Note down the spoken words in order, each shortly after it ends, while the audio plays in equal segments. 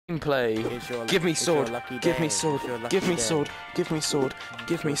play. Give me sword. Give me sword. Give me sword. Give me sword.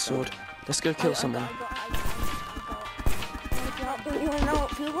 Give me sword. Let's go kill someone.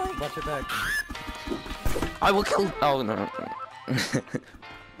 Watch your back. I will kill. Oh no.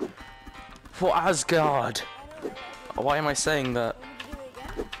 For Asgard. Why am I saying that?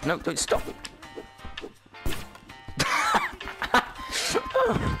 No, don't stop.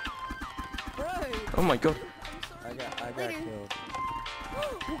 Oh my god. I got killed.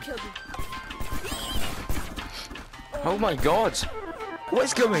 Who killed you? Oh my god. What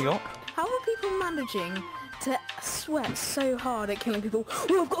is going on? How are people managing to sweat so hard at killing people?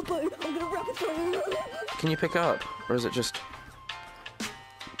 Oh, I've got a bow. I'm gonna rapid fire. Can you pick it up? Or is it just...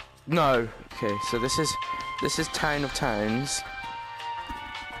 No. Okay, so this is Town of Towns.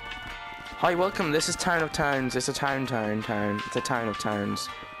 Hi, welcome. This is Town of Towns. It's a town. It's a Town of Towns.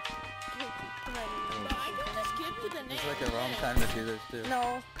 It's like a wrong time to do this too.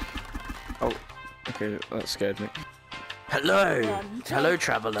 No. Oh, okay, that scared me. Hello! Run. Hello,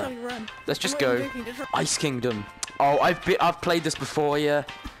 traveller. Totally run. Let's just I'm not go. even joking, just run. Ice Kingdom. Oh, I've played this before, yeah.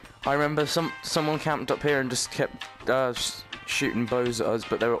 I remember someone camped up here and just kept shooting bows at us,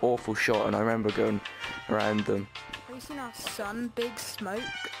 but they were awful shot, and I remember going around them. Have you seen our son, Big Smoke?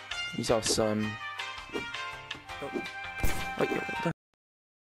 He's our son. Oh. Wait, what the...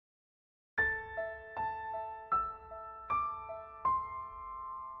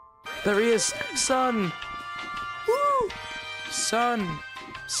 There he is! Son! Woo! Son!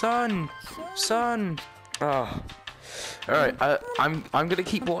 Son! Oh. Alright, I'm gonna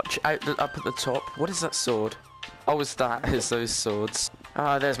keep watch up at the top. What is that sword? Oh, it's those swords.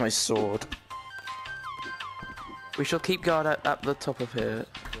 Ah, there's my sword. We shall keep guard at the top of here.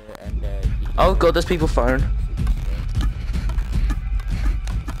 Yeah, and Oh god, there's people phone.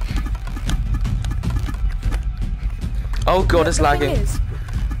 Oh god, it's lagging.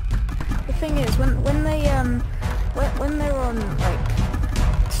 The thing is, when they're on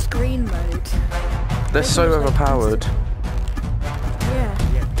like screen mode, They're so overpowered. yeah.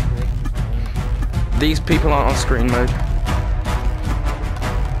 These people aren't on screen mode.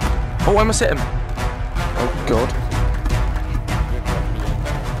 Oh, I must hit him. Oh god.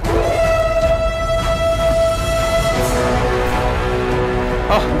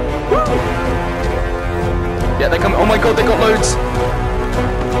 Oh. Yeah, they come. Oh my god, they got loads.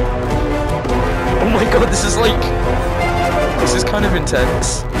 Oh my god, this is kind of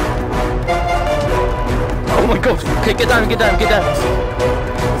intense. Oh my god. Okay, get down. Oh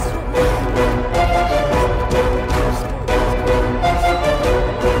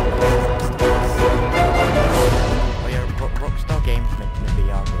yeah, Rockstar Games making a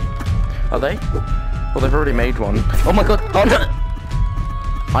VR game. Are they? Well, they've already made one. Oh my god. Oh no.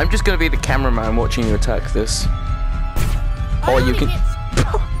 I'm just gonna be the cameraman watching you attack this. Or you can...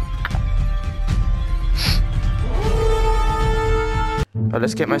 Oh,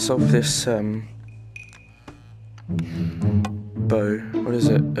 let's get myself this, bow. What is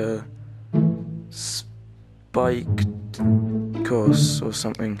it? Spiked course or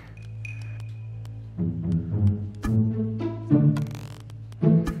something.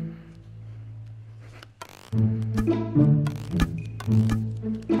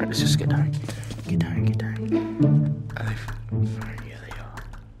 Right, let's just get down. Get down. Here they are.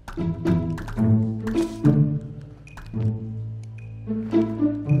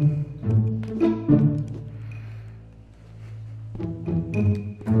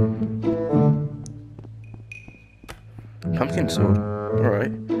 Pumpkin sword.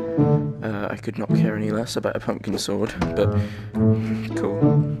 Alright. I could not care any less about a pumpkin sword, but cool.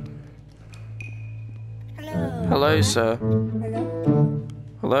 Hello. Hello, sir.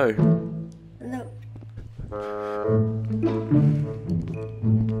 Hello. Hello. Hello.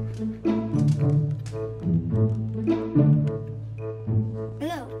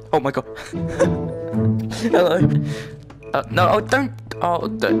 Hello. Oh my god. Hello. No, oh, don't. Oh,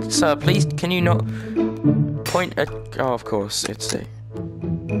 sir, please, can you not point at. Oh, of course, it's a.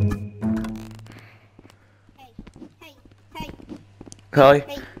 Hi.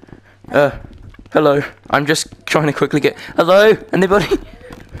 Hello. I'm just trying to quickly get. Hello? Anybody?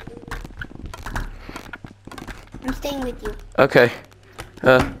 I'm staying with you. Okay.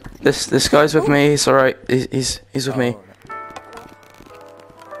 This guy's with me. He's alright. He's with me.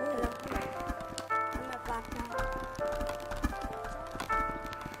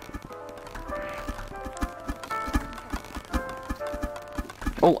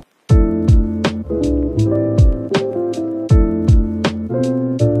 Oh.